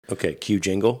Okay, cue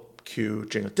jingle. Cue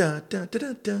jingle. Da, da, da,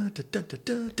 da, da, da, da, da,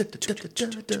 da, da, da,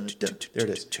 da, da. There it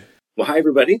is. Well, hi,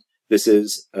 everybody. This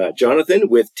is Jonathan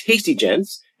with Tasty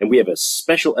Gents, and we have a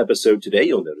special episode today.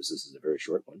 You'll notice this is a very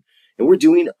short one. And we're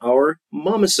doing our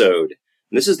Mamasode.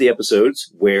 And this is the episodes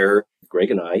where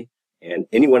Greg and I, and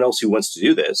anyone else who wants to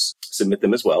do this, submit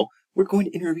them as well. We're going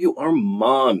to interview our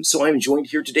moms. So I'm joined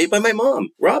here today by my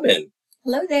mom, Robin.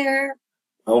 Hello there.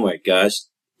 Oh my gosh.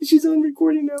 She's on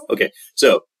recording now. Okay.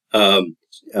 So,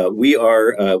 we are,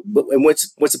 and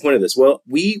what's the point of this? Well,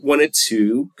 we wanted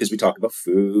to, because we talk about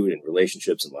food and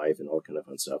relationships and life and all kind of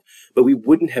fun stuff, but we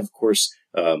wouldn't have, of course,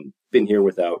 been here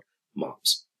without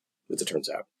moms, as it turns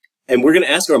out. And we're going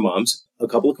to ask our moms a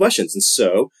couple of questions. And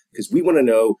so, because we want to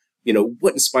know,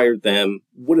 what inspired them?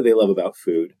 What do they love about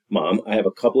food? Mom, I have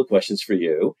a couple of questions for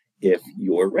you if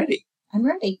you're ready. I'm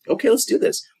ready. Okay, let's do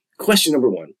this. Question number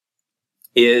one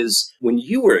is, when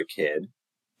you were a kid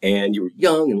and you were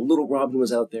young and little Robin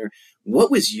was out there,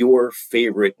 what was your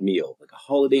favorite meal? Like a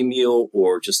holiday meal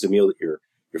or just a meal that your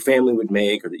family would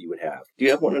make or that you would have? Do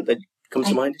you have one that comes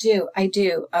to mind? I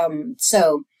do.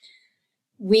 So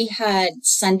we had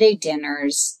Sunday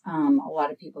dinners. A lot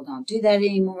of people don't do that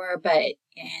anymore, but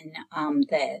in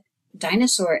the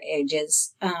dinosaur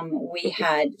ages, we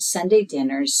had Sunday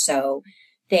dinners. So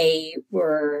they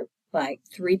were like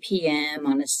 3 p.m.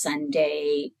 on a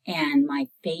Sunday. And my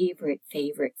favorite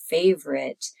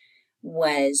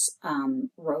was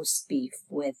roast beef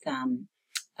with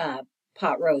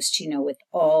pot roast, with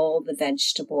all the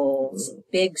vegetables,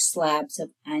 big slabs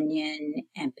of onion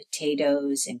and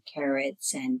potatoes and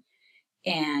carrots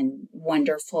and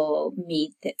wonderful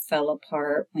meat that fell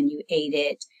apart when you ate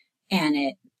it.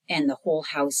 And the whole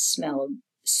house smelled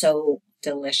so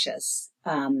delicious.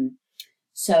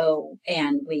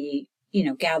 And we,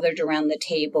 gathered around the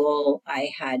table.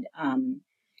 I had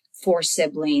 4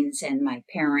 siblings and my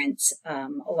parents. A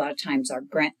lot of times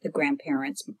the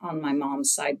grandparents on my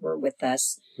mom's side were with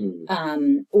us.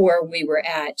 Or we were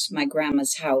at my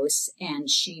grandma's house and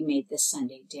she made the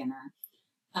Sunday dinner,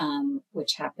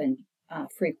 which happened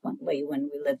frequently when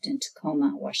we lived in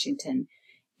Tacoma, Washington.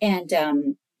 And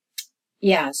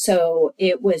so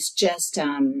it was just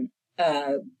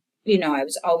I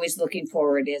was always looking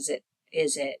forward. Is it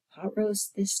pot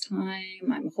roast this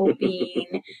time? I'm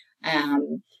hoping.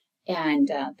 And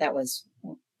that was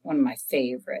one of my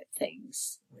favorite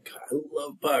things. Oh my God, I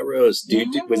love pot roast.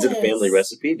 Was it a family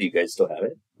recipe? Do you guys still have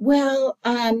it? Well,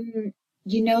 I'm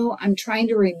trying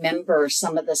to remember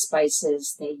some of the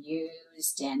spices they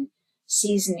used and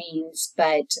seasonings,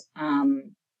 but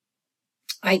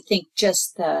I think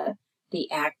just the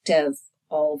act of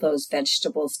all those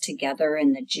vegetables together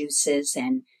and the juices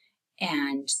and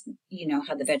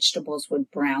how the vegetables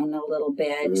would brown a little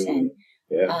bit.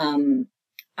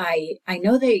 I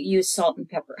know they use salt and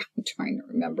pepper. I'm trying to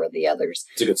remember the others.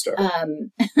 It's a good start.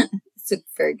 It's a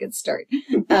very good start.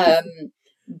 I'll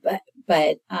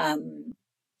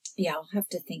have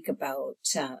to think about,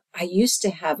 I used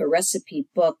to have a recipe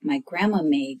book my grandma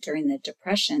made during the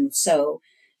Depression. So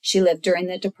she lived during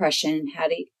the Depression,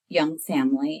 had a young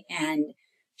family, and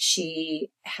she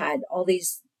had all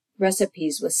these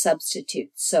recipes with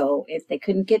substitutes. So if they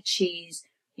couldn't get cheese,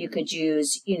 you could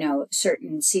use,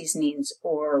 certain seasonings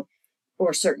or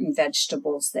certain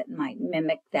vegetables that might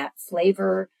mimic that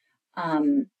flavor.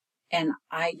 And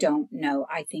I don't know.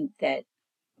 I think that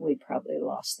we probably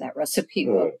lost that recipe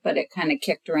book, but it kind of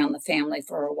kicked around the family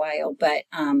for a while. But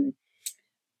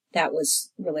that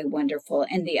was really wonderful.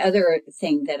 And the other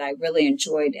thing that I really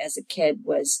enjoyed as a kid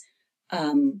was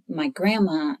my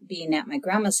grandma, being at my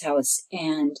grandma's house,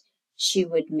 and she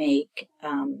would make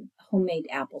homemade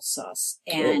applesauce,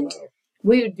 and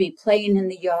we would be playing in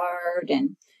the yard,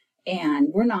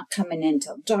 and we're not coming in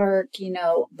till dark,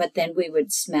 but then we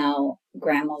would smell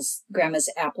grandma's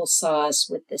applesauce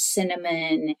with the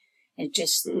cinnamon, and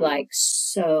just like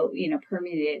so,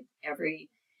 permeated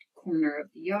every corner of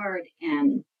the yard,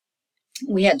 and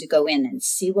we had to go in and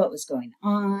see what was going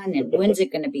on and when's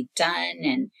it going to be done,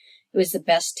 and it was the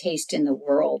best taste in the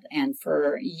world. And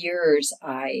for years,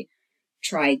 I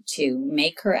tried to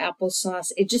make her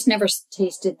applesauce. It just never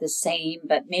tasted the same,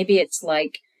 but maybe it's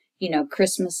like,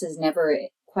 Christmas is never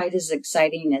quite as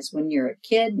exciting as when you're a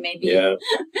kid. Maybe,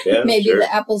 maybe sure. The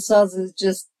applesauce is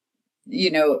just,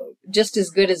 just as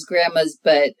good as grandma's,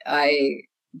 but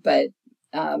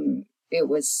it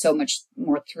was so much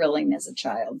more thrilling as a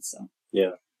child. So.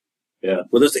 Yeah.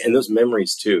 Well, those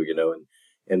memories too,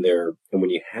 and when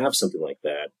you have something like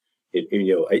that,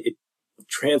 it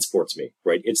transports me,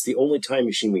 right? It's the only time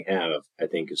machine we have, I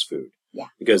think, is food. Yeah.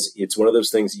 Because it's one of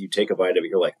those things that you take a bite of it,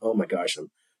 you're like, oh my gosh,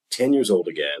 I'm 10 years old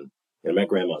again. and I'm at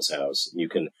Grandma's house.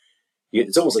 And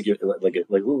it's almost like you're like a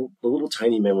little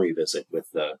tiny memory visit with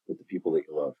the people that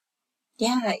you love.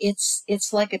 Yeah,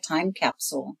 it's like a time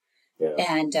capsule. Yeah.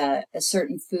 And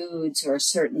certain foods or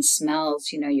certain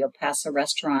smells, you'll pass a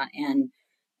restaurant and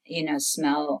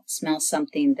smell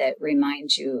something that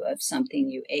reminds you of something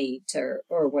you ate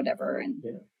or whatever. And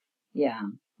yeah,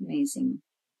 amazing.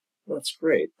 Well, that's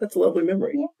great. That's a lovely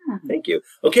memory. Yeah. Thank you.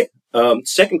 Okay.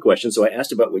 Second question. So I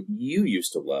asked about what you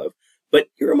used to love, but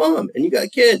you're a mom and you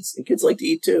got kids, and kids like to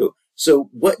eat too. So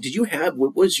what did you have?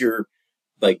 What was your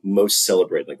most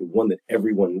celebrated, like the one that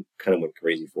everyone kind of went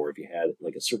crazy for? If you had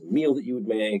like a certain meal that you would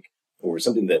make, or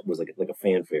something that was like a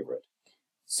fan favorite.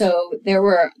 So there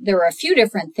were a few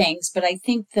different things, but I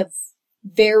think the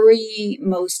very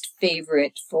most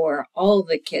favorite for all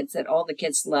the kids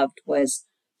loved was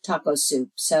taco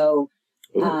soup. So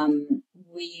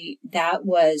that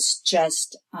was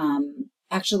just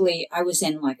actually I was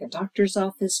in like a doctor's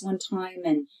office one time,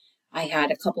 and I had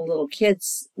a couple little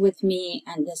kids with me,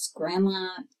 and this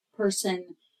grandma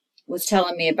person was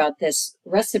telling me about this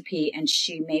recipe, and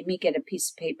she made me get a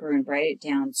piece of paper and write it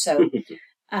down. So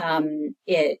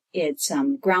it's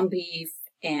ground beef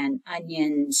and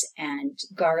onions and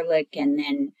garlic, and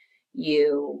then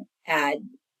you add,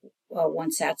 well,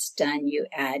 once that's done, you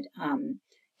add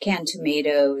canned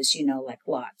tomatoes, like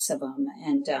lots of them,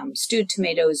 and stewed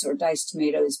tomatoes or diced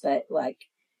tomatoes, but like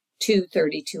 2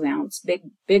 32-ounce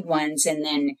big ones, and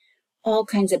then all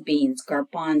kinds of beans,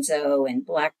 garbanzo and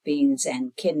black beans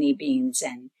and kidney beans,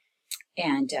 and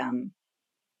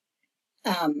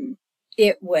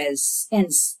it was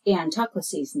and taco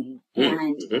seasoning,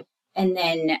 and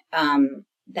then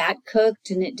that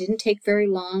cooked, and it didn't take very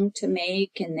long to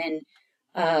make, and then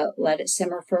let it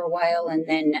simmer for a while, and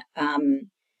then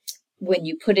when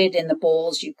you put it in the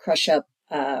bowls, you crush up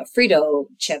Frito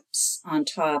chips on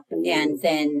top, and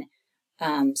then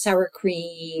sour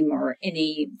cream or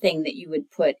anything that you would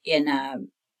put in a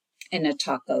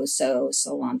taco, so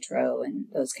cilantro and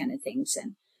those kind of things,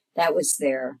 and that was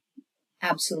their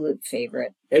absolute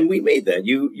favorite. And we made that.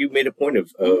 You made a point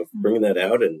of bringing that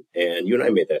out, and you and I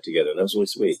made that together, and that was really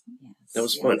sweet. Yes, that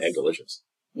was fun and delicious.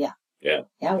 Yeah. Yeah.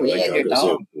 Yeah, we ate it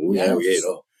all. Yeah, we ate it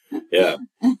all. Yeah.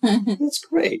 That's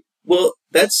great. Well,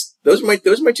 those are my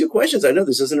 2 questions. I know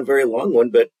this isn't a very long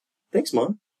one, but thanks,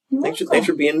 Mom. Thanks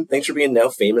for being now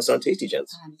famous on Tasty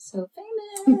Gents. I'm so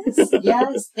famous.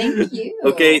 Yes, thank you.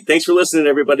 Okay, thanks for listening,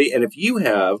 everybody. And if you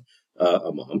have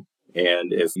a mom,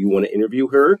 and if you want to interview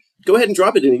her, go ahead and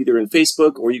drop it in either in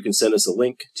Facebook, or you can send us a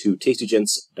link to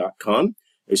tastygents.com.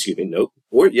 Or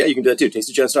you can do that too,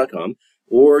 tastygents.com.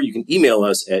 Or you can email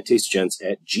us at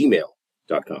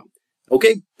tastygents@gmail.com.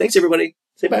 Okay, thanks, everybody.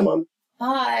 Say bye, Mom.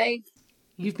 Bye.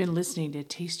 You've been listening to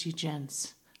Tasty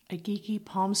Gents, a geeky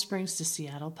Palm Springs to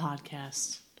Seattle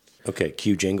podcast. Okay,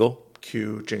 cue jingle.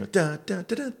 Cue jingle. Da, da,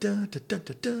 da, da, da, da, da,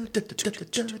 da, da, da, da,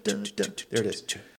 da, da, da. There it is.